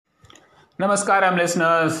Namaskaram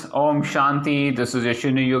listeners, Om Shanti, this is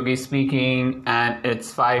Yashinu Yogi speaking and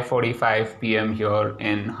it's 5:45 p.m. here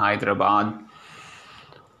in Hyderabad.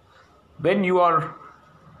 When you are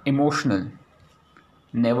emotional,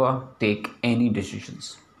 never take any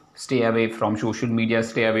decisions. Stay away from social media,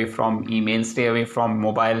 stay away from email, stay away from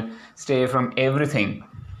mobile, stay away from everything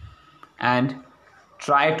and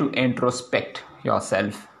try to introspect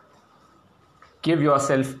yourself. Give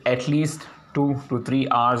yourself at least 2 to 3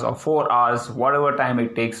 hours or 4 hours, whatever time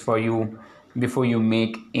it takes for you before you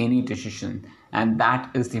make any decision. And that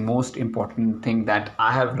is the most important thing that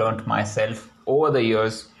I have learned myself over the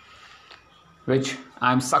years, which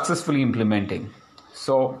I'm successfully implementing.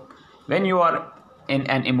 So when you are in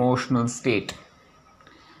an emotional state,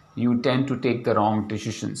 you tend to take the wrong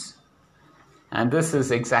decisions. And this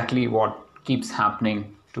is exactly what keeps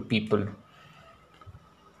happening to people.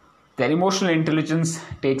 Their emotional intelligence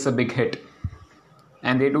takes a big hit.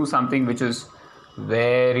 And they do something which is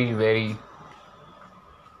very, very,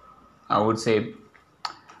 I would say,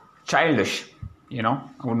 childish. I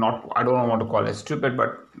don't want to call it stupid,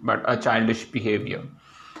 but a childish behavior.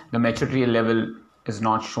 The maturity level is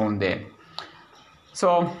not shown there.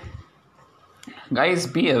 So, guys,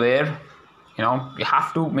 be aware. You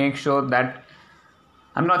have to make sure that,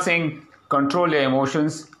 I'm not saying control your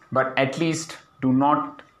emotions, but at least do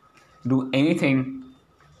not do anything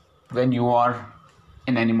when you are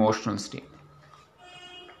in an emotional state.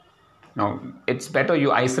 Now, it's better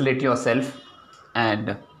you isolate yourself,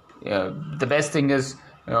 and the best thing is,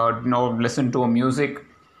 listen to music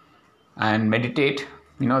and meditate.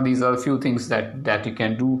 These are a few things that you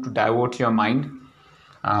can do to divert your mind,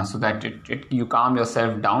 so that you calm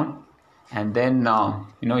yourself down, and then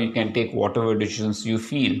you can take whatever decisions you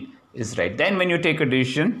feel is right. Then when you take a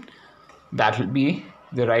decision, that will be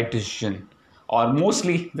the right decision, or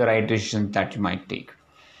mostly the right decision that you might take.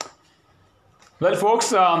 Well,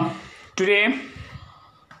 folks, today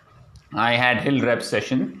I had hill rep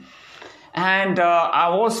session, and I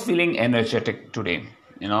was feeling energetic today.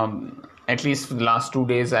 At least for the last 2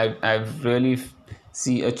 days, I've really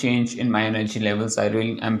see a change in my energy levels.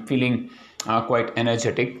 I'm feeling quite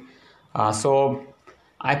energetic. So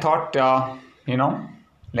I thought,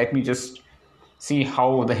 let me just see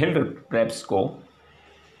how the hill reps go.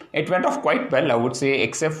 It went off quite well, I would say,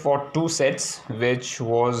 except for 2 sets, which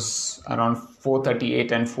was around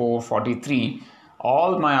 438 and 443.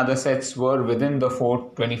 All my other sets were within the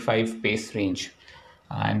 425 pace range,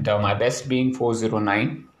 and my best being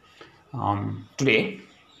 409 today.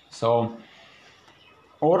 So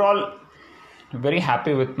overall, very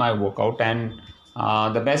happy with my workout, and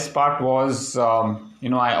the best part was,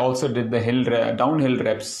 I also did the downhill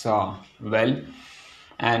reps well,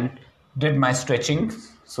 and did my stretching,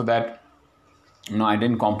 so that I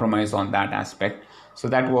didn't compromise on that aspect. So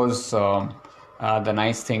that was the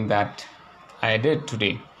nice thing that I did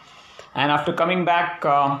today. And after coming back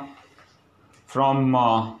from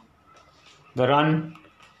the run,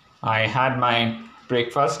 I had my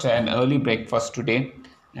breakfast, an early breakfast today,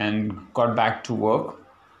 and got back to work,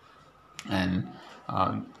 and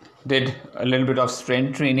did a little bit of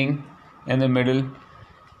strength training in the middle.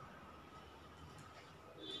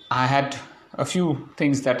 I had a few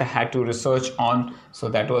things that I had to research on. So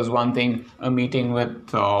that was one thing, a meeting with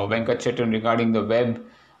Venkat Chetan regarding the web,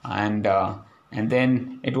 and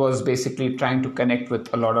then it was basically trying to connect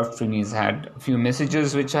with a lot of trainees. I had a few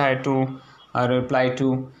messages which I had to reply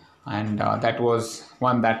to, and that was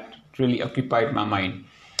one that really occupied my mind.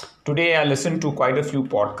 Today I listened to quite a few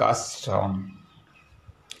podcasts,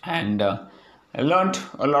 and I learned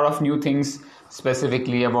a lot of new things,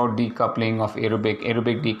 specifically about decoupling of aerobic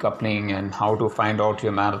decoupling, and how to find out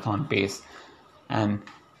your marathon pace. And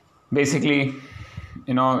basically,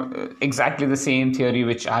 exactly the same theory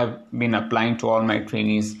which I've been applying to all my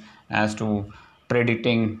trainees, as to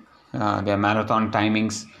predicting their marathon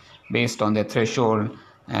timings based on their threshold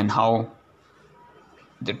and how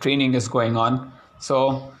the training is going on.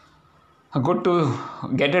 So good to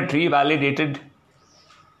get it revalidated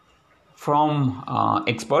from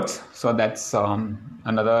experts. So that's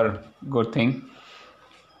another good thing.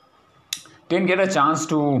 Didn't get a chance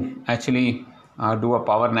to actually do a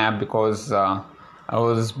power nap because I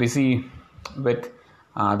was busy with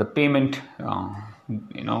the payment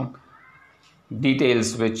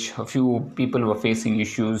details, which a few people were facing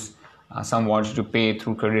issues. Some wanted to pay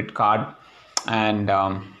through credit card, and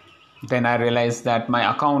then I realized that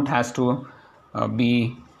my account has to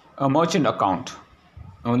be a merchant account.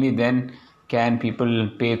 Only then can people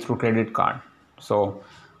pay through credit card. So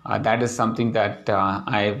that is something that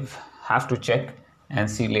I have to check and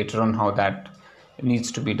see later on how that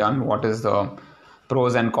needs to be done. What is the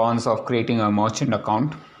pros and cons of creating a merchant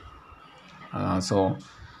account. So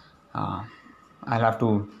I'll have to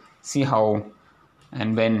see how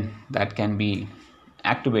and when that can be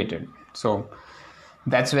activated. So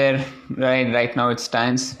that's where right now it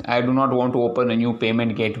stands. I do not want to open a new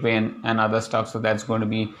payment gateway and other stuff, so that's going to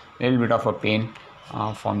be a little bit of a pain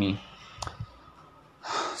for me.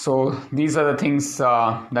 So these are the things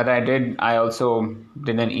that I did. I also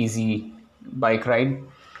did an easy bike ride.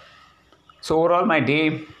 So overall my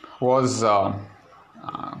day was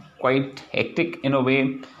quite hectic in a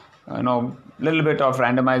way. Little bit of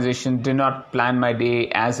randomization. Did not plan my day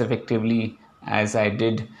as effectively as I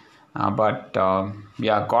did, but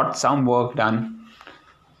got some work done.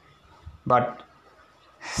 But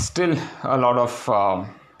still a lot of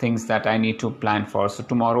things that I need to plan for. So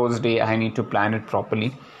tomorrow's day I need to plan it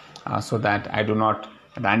properly so that I do not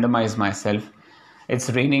randomize myself. It's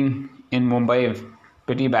raining in Mumbai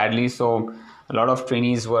pretty badly, so a lot of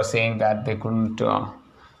trainees were saying that they couldn't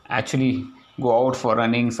actually go out for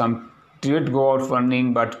running. Some did go out for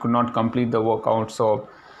running but could not complete the workout. So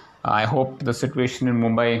I hope the situation in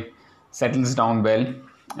Mumbai settles down well.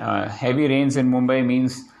 Heavy rains in Mumbai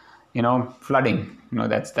means flooding.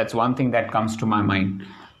 That's one thing that comes to my mind.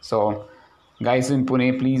 So guys in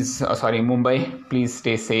Mumbai, please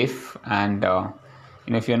stay safe. And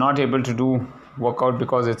if you're not able to do workout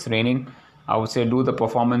because it's raining, I would say do the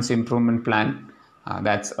performance improvement plan.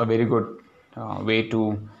 That's a very good way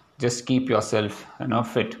to just keep yourself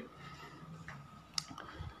fit.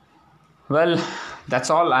 Well, that's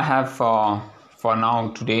all I have for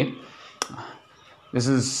now today. This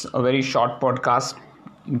is a very short podcast.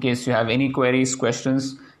 In case you have any queries,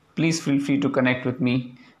 questions, please feel free to connect with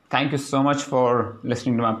me. Thank you so much for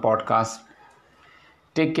listening to my podcast.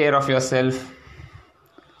 Take care of yourself.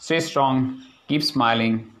 Stay strong. Keep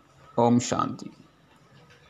smiling. Om Shanti.